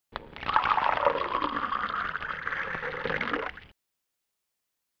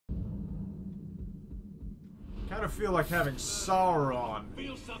kind of feel like having Sauron,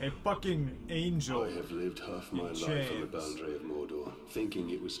 a fucking angel. I have lived half my life on the boundary of Mordor,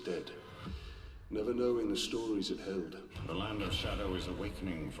 thinking it was dead, never knowing the stories it held. The Land of Shadow is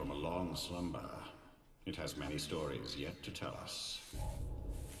awakening from a long slumber. It has many stories yet to tell us.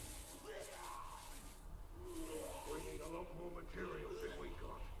 We need a lot more materials than we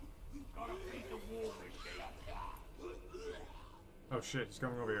got. Gotta feed the war machine. Oh shit, he's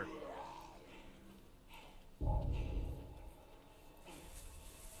coming over here.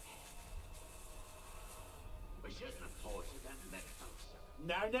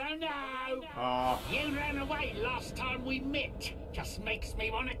 No. You ran away last time we met. Just makes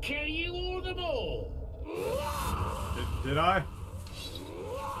me want to kill you all the more. Did I?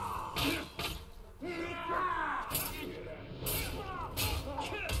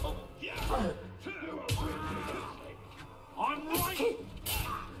 I'm right.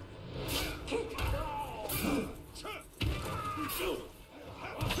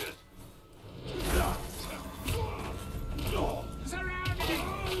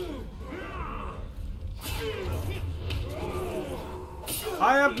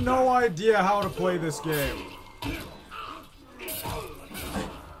 I have no idea how to play this game.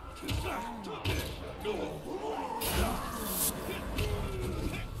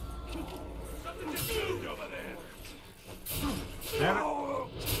 Damn it.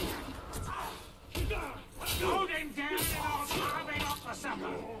 Hold him down and I'll carve him up for supper.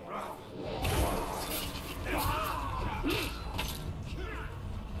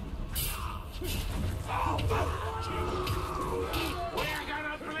 We're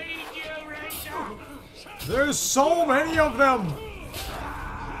gonna bleed you, Ranger. There's so many of them.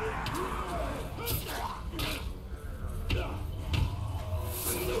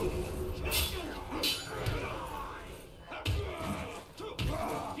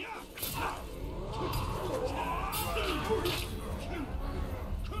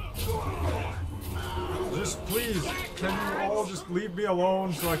 Just please, can you all just leave me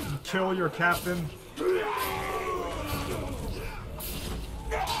alone so I can kill your captain?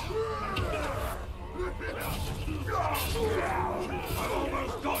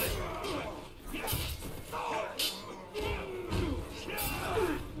 Almost got it.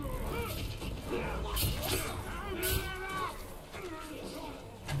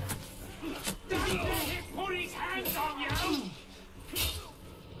 Put his hands on you.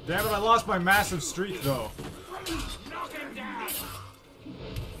 Damn it, I lost my massive streak though. Knock him down.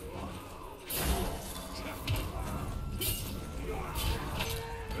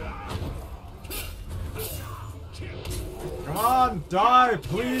 Come on, die,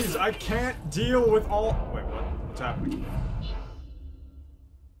 please. I can't deal with all. Wait, what? What's happening?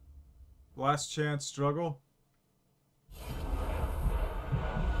 Last chance struggle.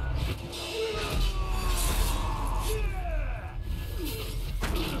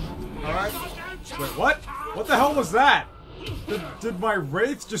 Alright. Wait, what? What the hell was that? Did my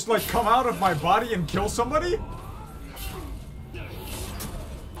wraith just like come out of my body and kill somebody?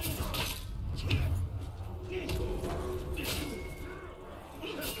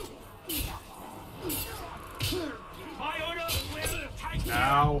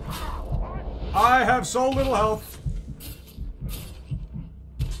 Ow. I have so little health.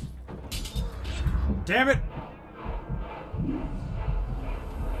 Damn it.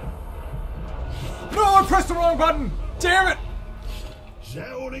 No, I pressed the wrong button. Damn it. Is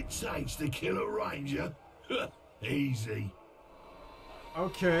that all it takes to kill a ranger? Easy.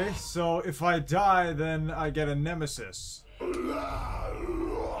 Okay, so if I die, then I get a nemesis.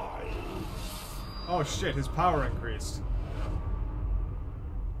 Oh shit, his power increased.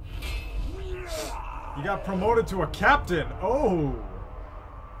 He got promoted to a captain. Oh.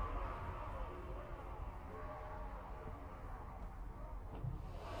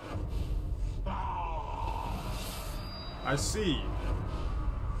 I see.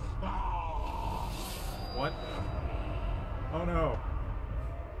 What? Oh no.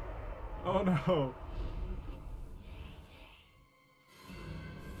 Oh no.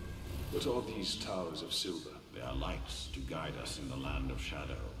 What are these towers of silver? They are lights to guide us in the Land of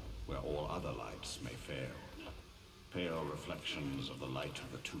Shadow, where all other lights may fail. Pale reflections of the light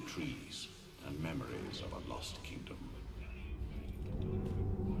of the two trees, and memories of a lost kingdom.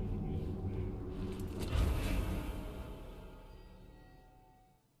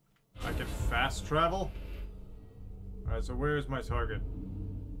 I can fast travel? Alright, so where's my target?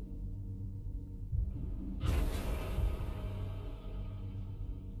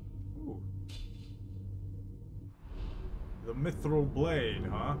 Ooh. The Mithril Blade,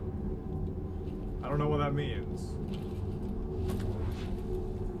 huh? I don't know what that means.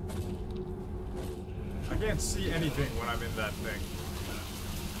 I can't see anything when I'm in that thing.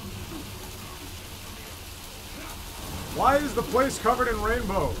 Why is the place covered in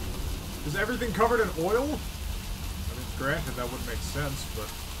rainbow? Is everything covered in oil? I mean, granted, that wouldn't make sense, but...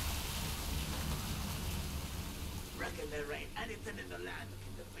 Reckon there ain't anything in the land that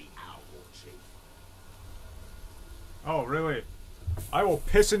can defeat our war chief. Oh, really? I will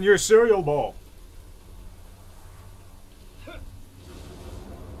piss in your cereal bowl. I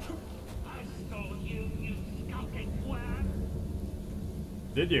stole you, you skulking worm.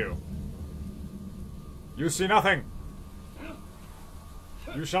 Did you? You see nothing.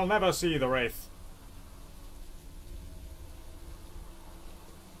 You shall never see the Wraith.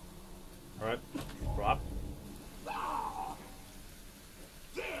 Alright. Drop.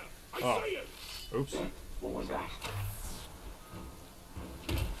 There! I Oh. see it! Oops. What was that?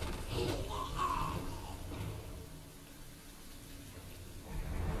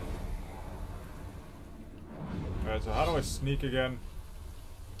 Alright, so how do I sneak again?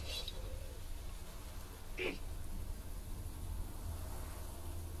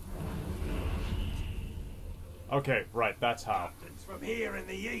 Okay, right, that's how. Captains from here in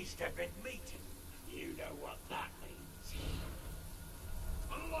the east have been meeting. You know what that means.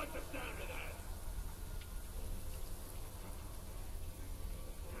 I don't like the sound of that.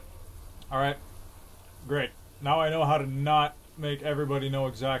 Alright. Great. Now I know how to not make everybody know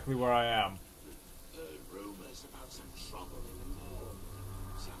exactly where I am. Rumors about some trouble in the Mordor.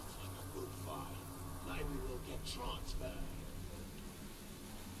 Sounds like a good fight. Maybe we'll get transferred.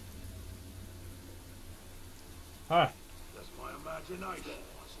 Huh. That's my imagination,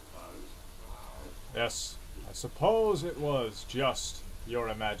 I suppose. Yes. I suppose it was just your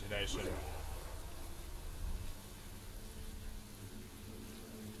imagination.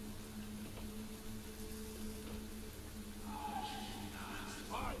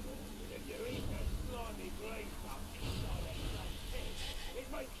 If you eat that slimy grey stuff inside that black pig, it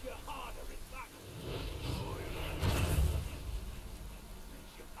makes you harder in battle.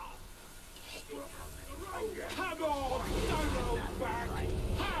 Come on! Don't hold back!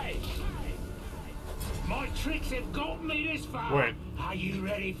 Hey! My tricks have got me this far. Wait. Are you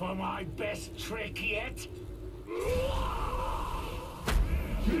ready for my best trick yet?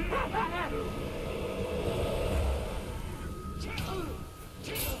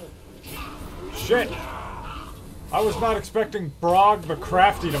 Shit! I was not expecting Brog the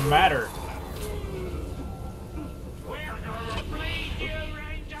Crafty to matter. We're gonna bleed you,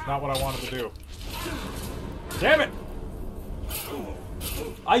 Ranger! Not what I wanted to do. Damn it!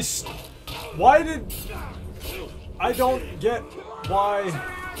 Why did... I don't get why...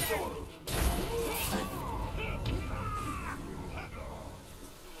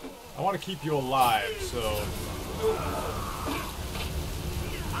 I want to keep you alive, so...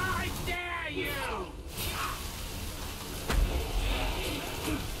 I dare you!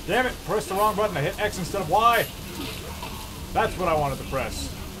 Damn it! Press the wrong button. I hit X instead of Y. That's what I wanted to press.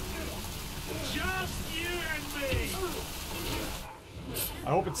 Just you and me! I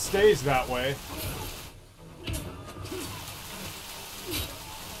hope it stays that way.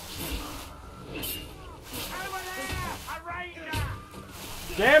 Over there! A Ranger!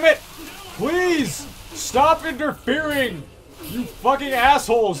 Damn it! Please! Stop interfering! You fucking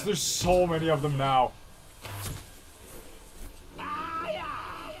assholes! There's so many of them now.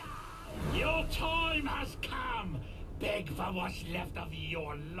 Your time has come! Beg for what's left of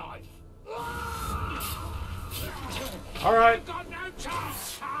your life! Alright. You've got no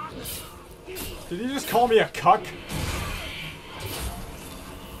chance, son! Did you just call me a cuck?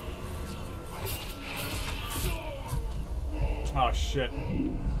 Oh shit.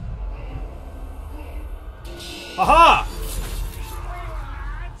 Aha!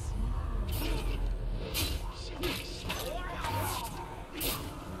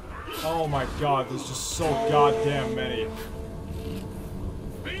 Oh my god, there's just so goddamn many.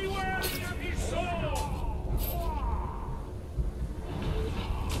 Be wary of his sword!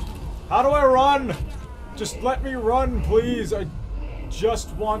 How do I run? Just let me run, please. I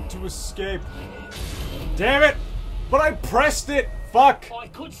just want to escape. Damn it! But I pressed it! Fuck! I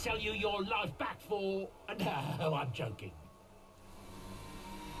could sell you your life back for... No, I'm joking.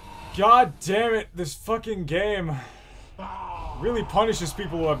 God damn it, this fucking game really punishes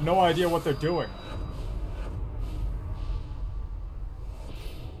people who have no idea what they're doing.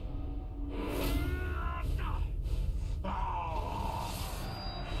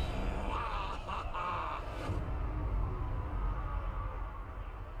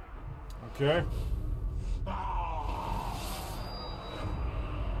 Okay.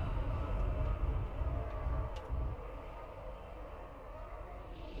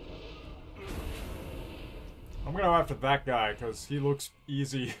 I'm gonna go after that guy, because he looks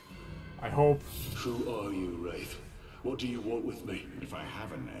easy. I hope. Who are you, Wraith? What do you want with me? If I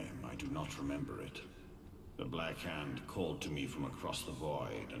have a name, I do not remember it. The Black Hand called to me from across the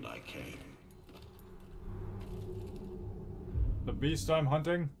void, and I came. The beast I'm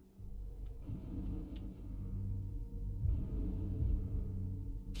hunting?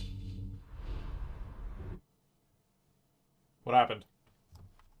 What happened?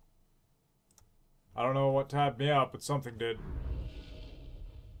 I don't know what tabbed me out, but something did.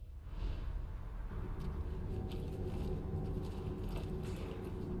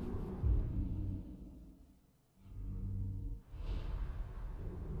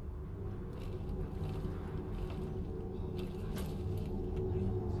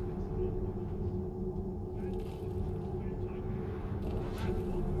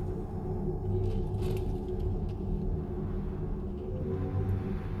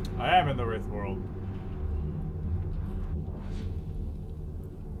 I am in the Wraith world.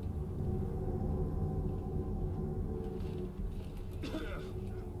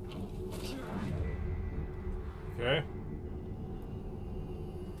 Okay.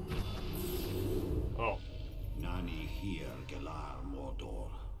 Oh. Nani here, Galar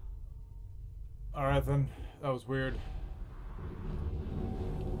Mordor. Alright then. That was weird.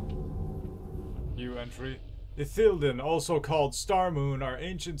 New entry. Ithilden, also called Star Moon, are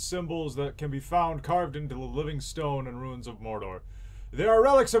ancient symbols that can be found carved into the living stone and ruins of Mordor. They are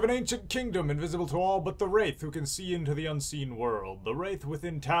relics of an ancient kingdom, invisible to all but the Wraith, who can see into the unseen world. The Wraith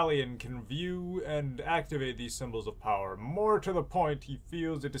within Talion can view and activate these symbols of power. More to the point, he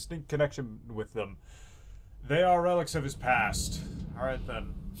feels a distinct connection with them. They are relics of his past. Alright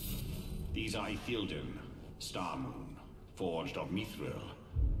then. These are Ithilden, Star Moon, forged of Mithril.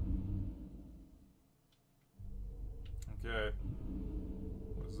 Okay.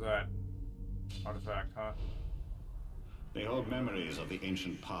 What is that? Artifact, huh? They hold memories of the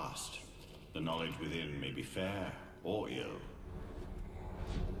ancient past. The knowledge within may be fair or ill.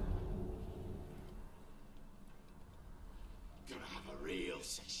 Gonna have a real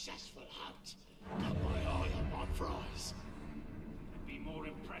successful hunt. Got my eye on my prize. It'd be more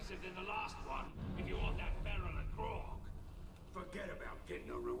impressive than the last one if you want that barrel of grog. Forget about getting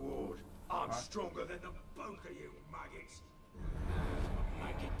a reward. I'm stronger than the both of you maggots.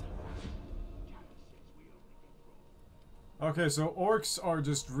 Okay, so orcs are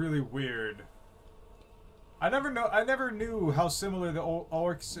just really weird. I never knew how similar the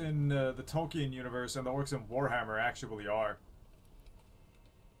orcs in the Tolkien universe and the orcs in Warhammer actually are.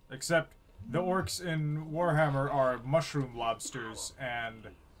 Except the orcs in Warhammer are mushroom lobsters, and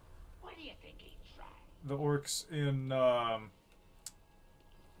What do you think he'd try? the orcs in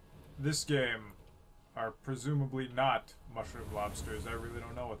this game are presumably not mushroom lobsters. I really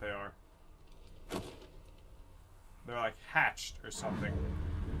don't know what they are. They're like hatched or something.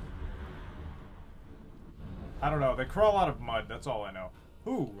 I don't know. They crawl out of mud. That's all I know.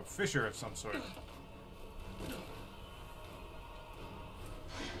 Ooh, a fisher of some sort. Okay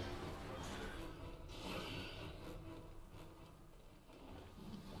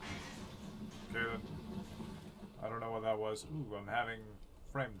then. I don't know what that was. Ooh, I'm having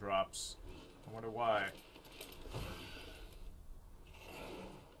frame drops. I wonder why.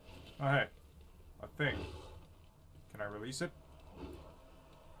 Oh hey. A thing. Can I release it?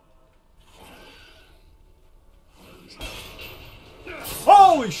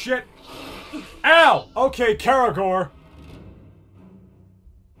 Holy shit! Ow! Okay, Karagor.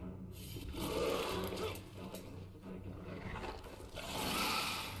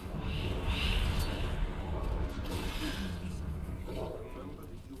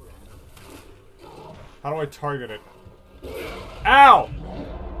 How do I target it? Ow!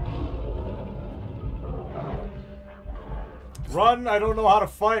 Run! I don't know how to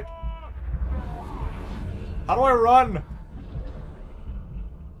fight. How do I run?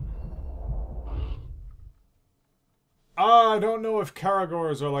 I don't know if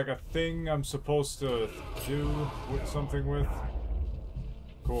Karagors are like a thing I'm supposed to do with something with.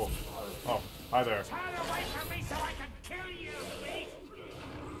 Cool. Oh, hi there. Turn away from me so I can kill you, beast!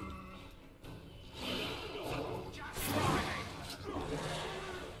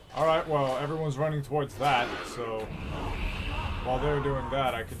 Alright, well, everyone's running towards that, so while they're doing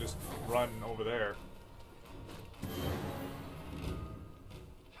that, I can just run over there.